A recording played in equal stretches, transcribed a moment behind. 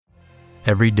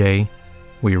Every day,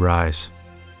 we rise,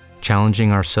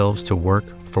 challenging ourselves to work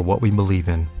for what we believe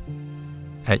in.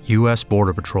 At U.S.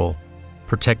 Border Patrol,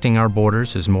 protecting our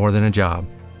borders is more than a job.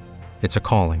 It's a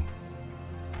calling.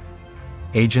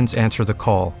 Agents answer the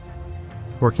call,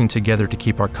 working together to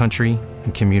keep our country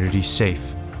and communities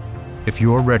safe. If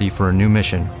you're ready for a new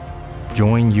mission,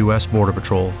 join U.S. Border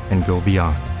Patrol and go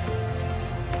beyond.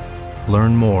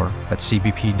 Learn more at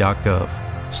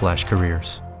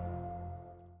cbp.gov/careers.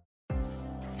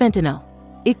 Fentanyl.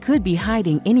 It could be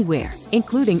hiding anywhere,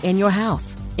 including in your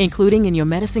house, including in your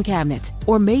medicine cabinet,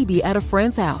 or maybe at a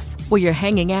friend's house where you're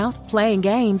hanging out, playing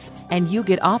games, and you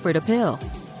get offered a pill.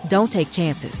 Don't take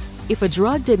chances. If a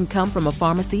drug didn't come from a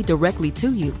pharmacy directly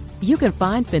to you, you can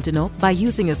find fentanyl by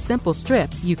using a simple strip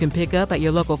you can pick up at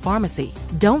your local pharmacy.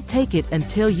 Don't take it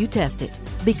until you test it,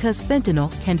 because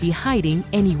fentanyl can be hiding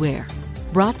anywhere.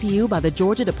 Brought to you by the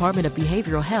Georgia Department of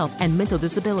Behavioral Health and Mental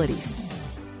Disabilities.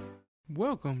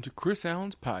 Welcome to Chris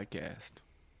Allen's podcast.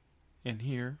 And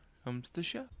here comes the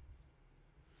show.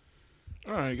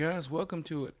 Alright guys, welcome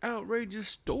to an outrageous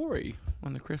story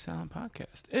on the Chris Allen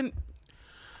podcast. And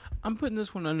I'm putting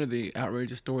this one under the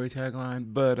outrageous story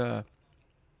tagline, but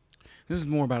this is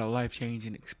more about a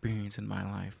life-changing experience in my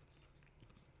life.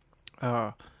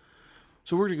 So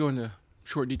we're going to go into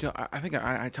short detail. I think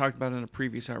I talked about it in a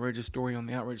previous outrageous story on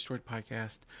the Outrageous Story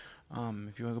podcast.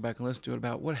 If you want to go back and listen to it,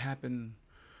 about what happened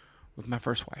with my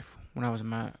first wife when I was in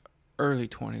my early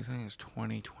 20s. I think it was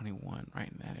 2021,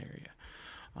 right in that area.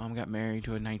 Got married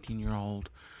to a 19-year-old.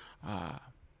 And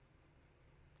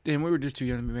we were just too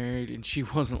young to be married, and she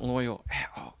wasn't loyal at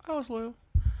all. I was loyal.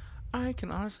 I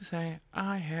can honestly say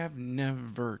I have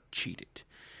never cheated.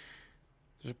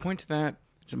 There's a point to that.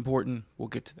 It's important. We'll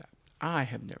get to that. I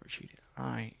have never cheated.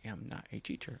 I am not a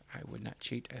cheater. I would not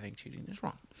cheat. I think cheating is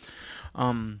wrong.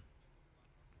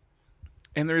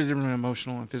 And there is difference between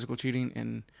emotional and physical cheating,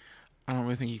 and I don't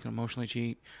really think you can emotionally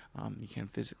cheat. You can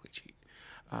physically cheat.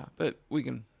 But we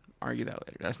can argue that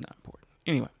later. That's not important.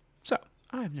 Anyway, so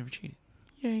I have never cheated.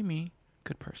 Yay me.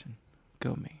 Good person.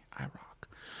 Go me. I rock.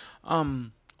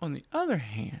 On the other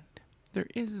hand, there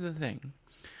is the thing.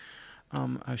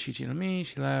 She cheated on me.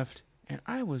 She left. And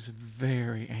I was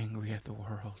very angry at the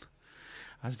world.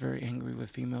 I was very angry with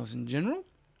females in general.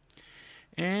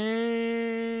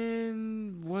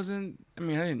 And I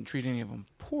didn't treat any of them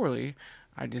poorly.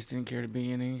 I just didn't care to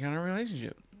be in any kind of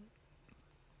relationship.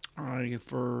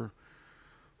 For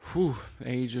the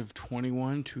age of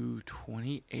 21 to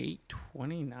 28,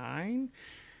 29,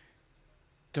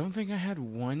 don't think I had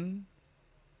one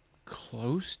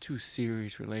close to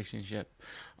serious relationship.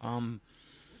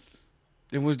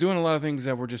 It was doing a lot of things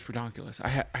that were just redonkulous.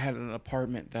 I had an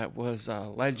apartment that was a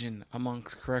legend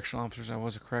amongst correctional officers. I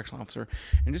was a correctional officer.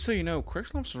 And just so you know,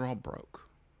 correctional officers are all broke.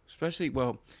 Especially,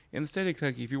 in the state of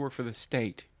Kentucky, if you work for the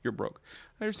state, you're broke.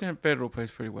 I understand federal pays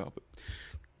pretty well, but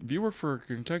if you work for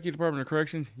Kentucky Department of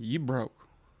Corrections, you broke.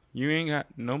 You ain't got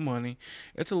no money.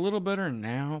 It's a little better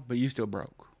now, but you still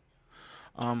broke.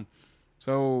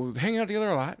 So hang out together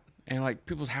a lot, and like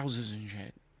people's houses and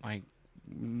shit, like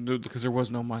because there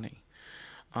was no money.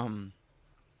 And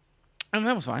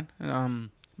that was fine.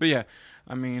 But yeah,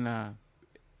 there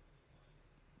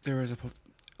was a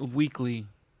weekly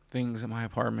things in my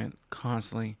apartment,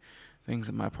 constantly things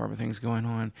in my apartment, things going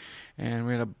on. And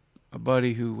we had a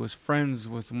buddy who was friends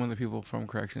with one of the people from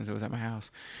corrections that was at my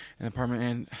house in the apartment.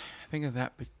 And I think of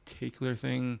that particular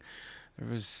thing, there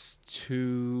was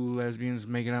two lesbians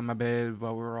making out my bed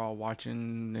while we were all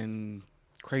watching, and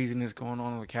craziness going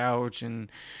on the couch, and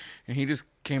he just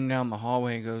came down the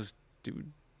hallway and goes,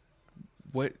 "Dude,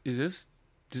 what is this?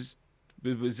 Is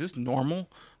this normal?"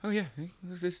 "Oh yeah,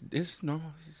 this is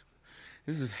normal.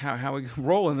 This is how we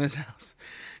roll in this house."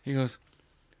 He goes,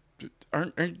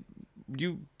 "Aren't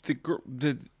you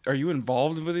are you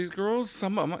involved with these girls?"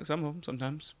 Some of them,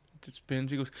 sometimes. It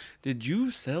depends. He goes, "Did you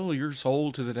sell your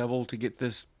soul to the devil to get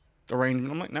this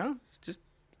arrangement?" I'm like, "No, this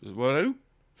is what I do."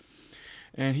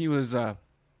 And he was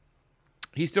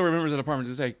he still remembers that apartment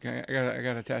to this day. I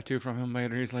got a tattoo from him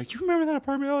later. He's like, "You remember that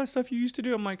apartment, all that stuff you used to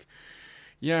do?" I'm like,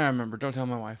 "Yeah, I remember. Don't tell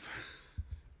my wife."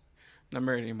 Not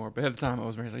married anymore, but at the time I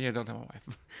was married. He's like, "Yeah, don't tell my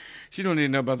wife. She don't need to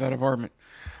know about that apartment."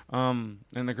 And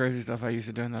the crazy stuff I used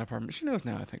to do in that apartment. She knows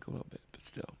now, I think, a little bit, but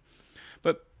still.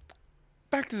 But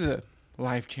back to the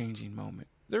life-changing moment.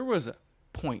 There was a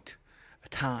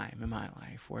time in my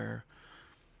life where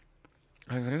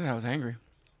I was angry.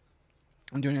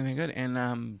 I'm doing anything good,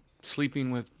 and sleeping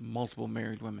with multiple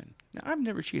married women. Now, I've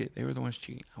never cheated. They were the ones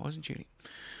cheating. I wasn't cheating.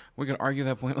 We can argue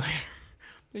that point later.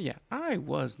 But yeah, I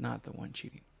was not the one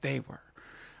cheating. They were.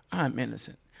 I'm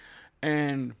innocent.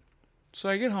 And so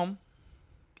I get home.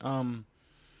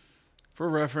 For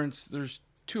reference, there's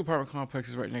 2 apartment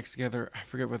complexes right next together. I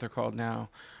forget what they're called now.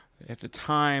 At the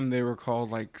time, they were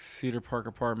called like Cedar Park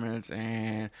Apartments,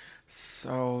 and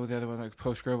so the other one like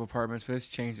Post Grove Apartments, but it's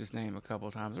changed its name a couple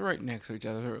of times. They're right next to each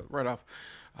other. They're right off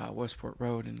Westport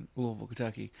Road in Louisville,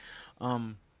 Kentucky.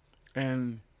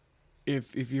 And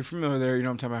if you're familiar there, you know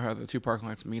what I'm talking about, how the 2 parking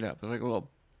lots meet up. There's like a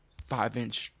little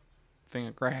 5-inch thing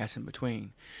of grass in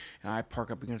between, and I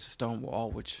park up against a stone wall,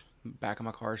 which the back of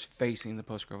my car is facing the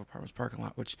Post Grove Apartments parking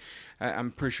lot, which I'm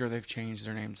pretty sure they've changed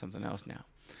their name to something else now.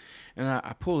 And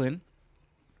I pull in,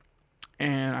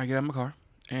 and I get out of my car,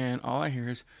 and all I hear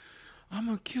is, "I'm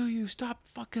going to kill you, stop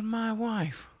fucking my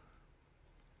wife."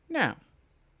 Now,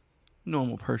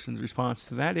 normal person's response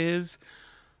to that is,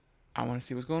 I want to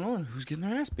see what's going on, who's getting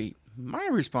their ass beat. My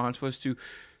response was to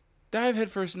dive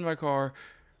headfirst into my car,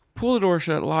 pull the door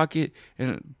shut, lock it,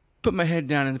 and put my head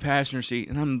down in the passenger seat,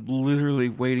 and I'm literally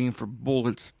waiting for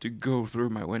bullets to go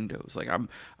through my windows. Like,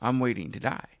 I'm waiting to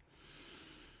die.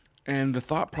 And the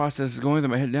thought process going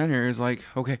through my head down here is like,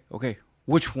 okay,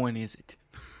 which one is it?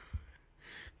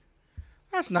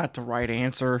 That's not the right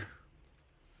answer.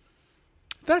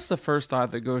 That's the first thought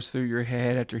that goes through your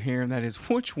head after hearing that is,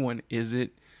 which one is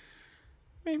it?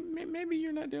 Maybe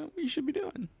you're not doing what you should be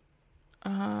doing.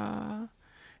 And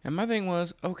my thing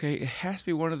was, okay, it has to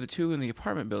be one of the 2 in the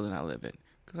apartment building I live in,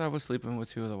 because I was sleeping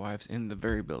with 2 of the wives in the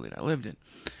very building I lived in.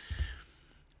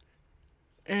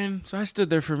 And so I stood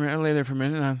there for a minute. I lay there for a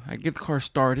minute, and I get the car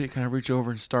started, kind of reach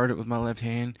over and start it with my left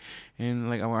hand. And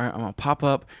like, I'm going to pop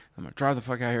up. I'm going to drive the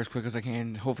fuck out of here as quick as I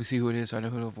can, hopefully see who it is so I know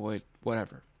who to avoid,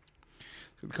 whatever.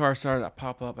 So the car started, I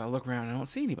pop up, I look around, and I don't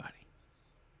see anybody.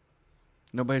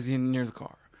 Nobody's even near the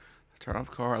car. I turn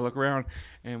off the car, I look around,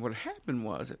 and what happened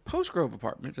was at Post Grove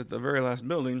Apartments, at the very last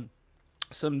building,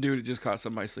 some dude had just caught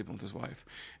somebody sleeping with his wife,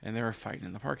 and they were fighting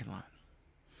in the parking lot.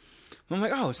 And I'm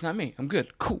like, oh, it's not me. I'm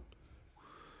good. Cool.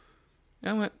 And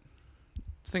I went,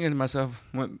 thinking to myself,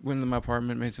 went into my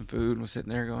apartment, made some food, and was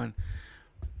sitting there going,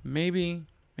 maybe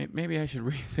I should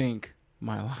rethink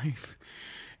my life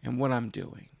and what I'm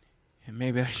doing. And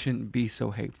maybe I shouldn't be so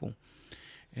hateful.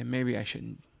 And maybe I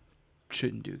shouldn't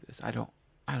do this. I don't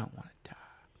want to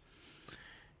die.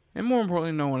 And more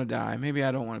importantly, I don't want to die. Maybe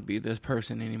I don't want to be this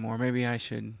person anymore. Maybe I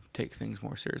should take things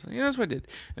more seriously. Yeah, that's what I did.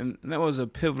 And that was a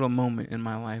pivotal moment in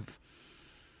my life.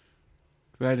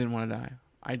 But I didn't want to die.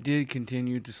 I did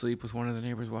continue to sleep with one of the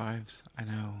neighbor's wives. I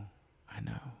know.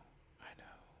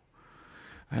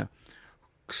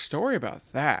 Story about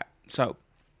that. So,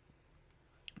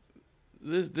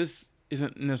 this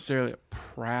isn't necessarily a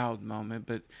proud moment,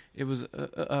 but it was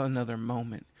another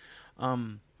moment.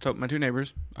 So my 2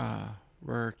 neighbors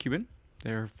were Cuban.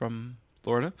 They're from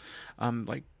Florida.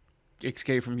 Like,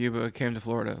 escaped from Cuba, came to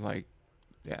Florida. Like,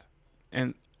 yeah.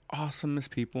 And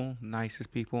awesomest people,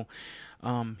 nicest people.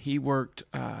 He worked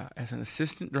as an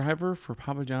assistant driver for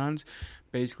Papa John's.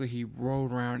 Basically, he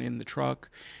rode around in the truck,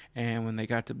 and when they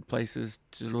got to places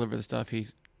to deliver the stuff,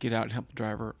 he'd get out and help the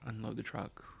driver unload the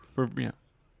truck for,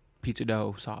 pizza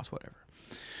dough, sauce, whatever.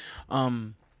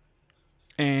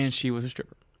 And she was a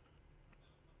stripper.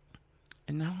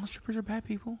 And not all strippers are bad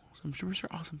people. Some strippers are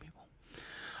awesome people.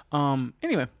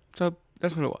 Anyway, so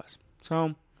that's what it was.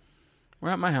 So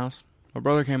we're at my house. My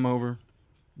brother came over.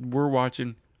 We're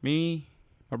watching. Me,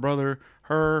 my brother,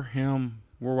 her, him.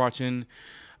 We're watching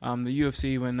the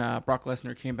UFC when Brock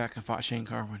Lesnar came back and fought Shane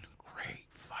Carwin. Great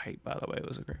fight, by the way. It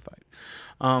was a great fight.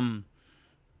 And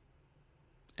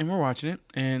we're watching it.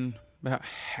 And about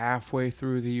halfway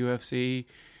through the UFC,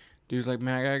 dude's like,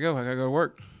 man, I gotta go to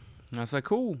work. And I was like,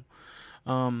 cool.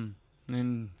 And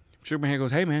shook my hand,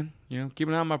 goes, hey, man, keep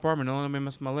an eye on my apartment. Don't let me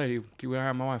mess with my lady. Keep an eye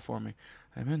on my wife for me.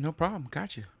 I man, no problem.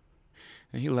 Got you.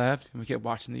 And he left, and we kept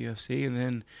watching the UFC. And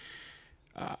then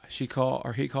he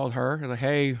called her. Like,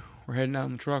 hey, we're heading out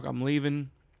in the truck. I'm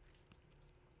leaving.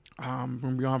 I'm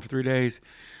going to be gone for 3 days.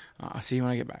 I'll see you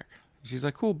when I get back. And she's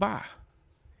like, cool, bye.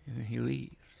 And then he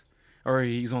leaves. Or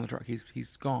he's on the truck.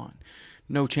 He's gone.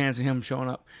 No chance of him showing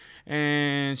up.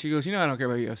 And she goes, I don't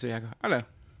care about UFC. I go, I know.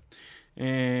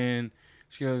 And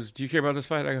she goes, do you care about this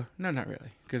fight? I go, no, not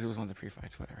really. Because it was one of the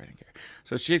pre-fights. Whatever, I didn't care.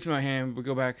 So she takes me my hand. We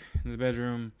go back in the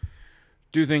bedroom.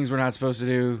 Do things we're not supposed to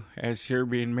do as you're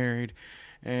being married.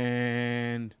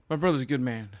 And my brother's a good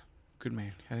man. Good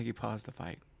man. I think he paused the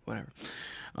fight. Whatever.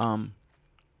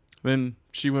 Then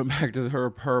she went back to her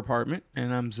apartment,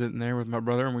 and I'm sitting there with my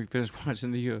brother, and we finished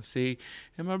watching the UFC.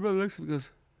 And my brother looks at me and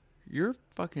goes, you're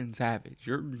fucking savage.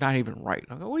 You're not even right.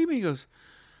 I go, what do you mean? He goes,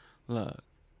 look,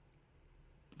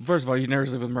 first of all, you never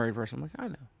sleep with a married person. I'm like, I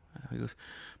know. He goes,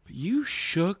 but you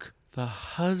shook the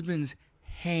husband's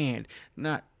hand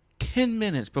not 10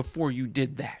 minutes before you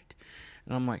did that.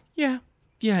 And I'm like, yeah,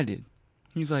 I did.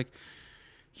 He's like,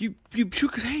 you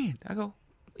shook his hand. I go,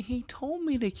 he told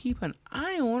me to keep an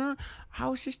eye on her. I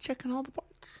was just checking all the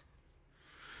parts.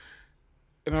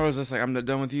 And I was just like, I'm not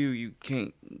done with you. You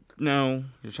can't. No,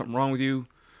 there's something wrong with you.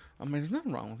 I'm like, there's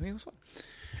nothing wrong with me. It was fine.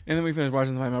 And then we finished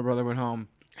watching the fight. My brother went home.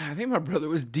 And I think my brother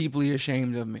was deeply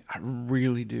ashamed of me. I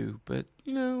really do. But,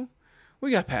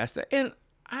 we got past that. And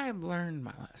I have learned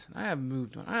my lesson. I have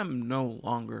moved on. I am no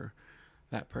longer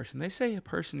that person. They say a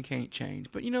person can't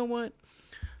change. But you know what?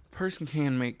 A person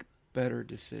can make better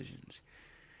decisions.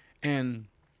 And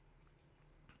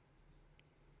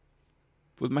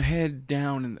with my head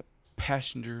down in the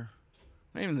passenger,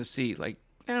 not even the seat, like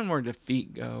down where the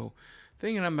feet go,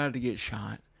 thinking I'm about to get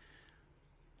shot.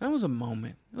 That was a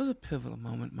moment. It was a pivotal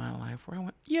moment in my life where I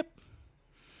went, yep.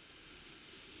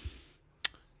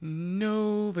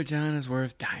 No vagina's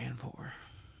worth dying for.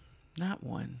 Not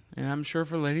one. And I'm sure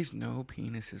for ladies, no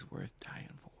penis is worth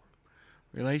dying for.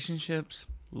 Relationships,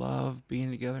 love, being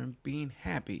together, and being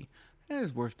happy, that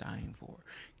is worth dying for.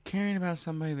 Caring about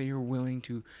somebody that you're willing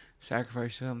to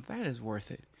sacrifice them, that is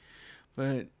worth it.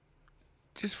 But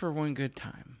just for one good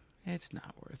time, it's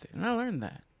not worth it. And I learned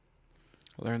that.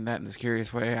 I learned that in the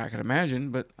scariest way I could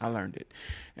imagine, but I learned it.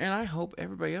 And I hope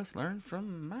everybody else learned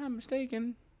from my mistake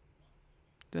and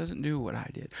doesn't do what I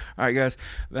did. All right, guys,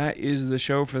 that is the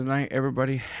show for the night.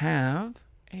 Everybody have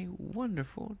a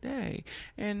wonderful day.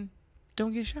 And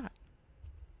don't get shot.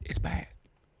 It's bad.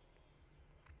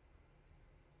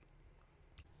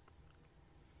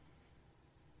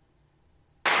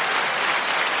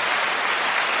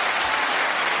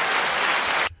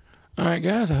 All right,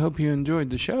 guys, I hope you enjoyed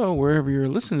the show wherever you're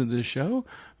listening to this show.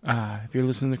 If you're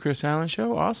listening to the Chris Allen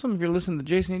Show, awesome. If you're listening to the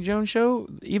Jason E. Jones Show,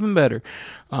 even better.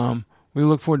 We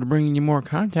look forward to bringing you more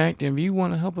contact. If you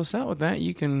want to help us out with that,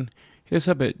 you can hit us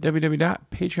up at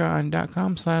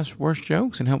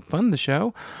www.patreon.com/worstjokes and help fund the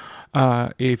show.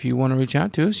 If you want to reach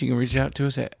out to us, you can reach out to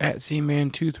us at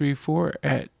cman234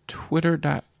 at Twitter,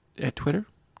 at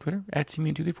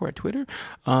cman234 at Twitter.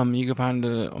 You can find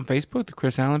on Facebook, the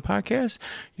Chris Allen Podcast.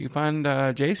 You can find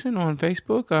Jason on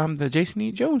Facebook, the Jason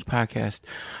E. Jones Podcast.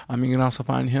 You can also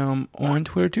find him on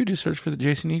Twitter too. Just search for the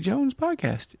Jason E. Jones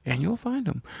Podcast and you'll find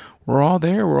him. We're all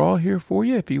there. We're all here for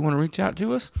you. If you want to reach out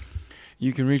to us,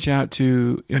 you can reach out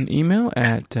to an email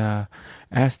at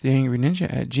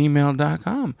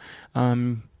asktheangryninja@gmail.com.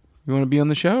 You want to be on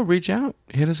the show? Reach out.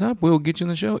 Hit us up. We'll get you on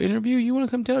the show. Interview. You want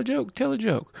to come tell a joke? Tell a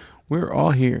joke. We're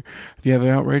all here. If you have an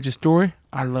outrageous story,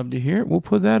 I'd love to hear it. We'll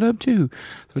put that up too.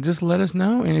 So just let us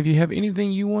know. And if you have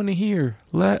anything you want to hear,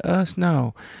 let us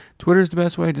know. Twitter's the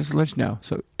best way just to let you know.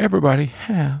 So everybody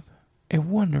have a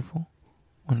wonderful,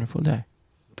 wonderful day.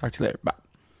 Talk to you later. Bye.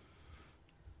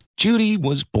 Judy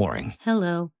was boring.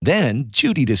 Hello. Then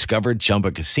Judy discovered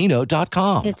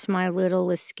ChumbaCasino.com. It's my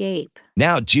little escape.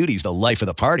 Now Judy's the life of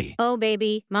the party. Oh,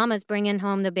 baby, mama's bringing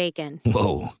home the bacon.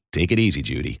 Whoa, take it easy,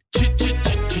 Judy.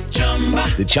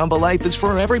 The Chumba life is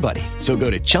for everybody. So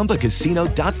go to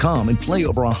ChumbaCasino.com and play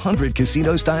over 100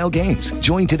 casino-style games.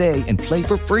 Join today and play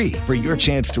for free for your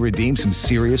chance to redeem some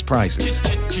serious prizes.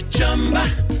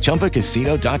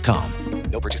 ChumbaCasino.com.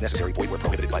 No purchase necessary. Void where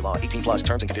prohibited by law. 18+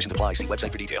 terms and conditions apply. See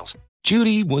website for details.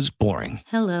 Judy was boring.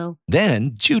 Hello.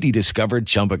 Then Judy discovered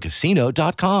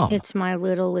ChumbaCasino.com. It's my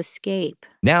little escape.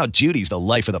 Now Judy's the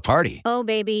life of the party. Oh,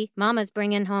 baby, mama's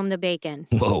bringing home the bacon.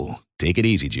 Whoa, take it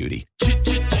easy, Judy.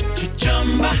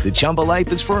 The Chumba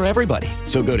life is for everybody.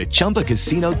 So go to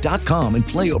ChumbaCasino.com and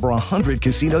play over 100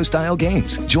 casino-style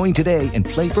games. Join today and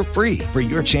play for free for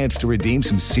your chance to redeem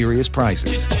some serious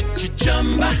prizes.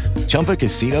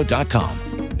 ChumbaCasino.com.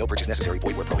 No purchase necessary.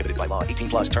 Void where prohibited by law.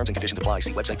 18+ terms and conditions apply.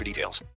 See website for details.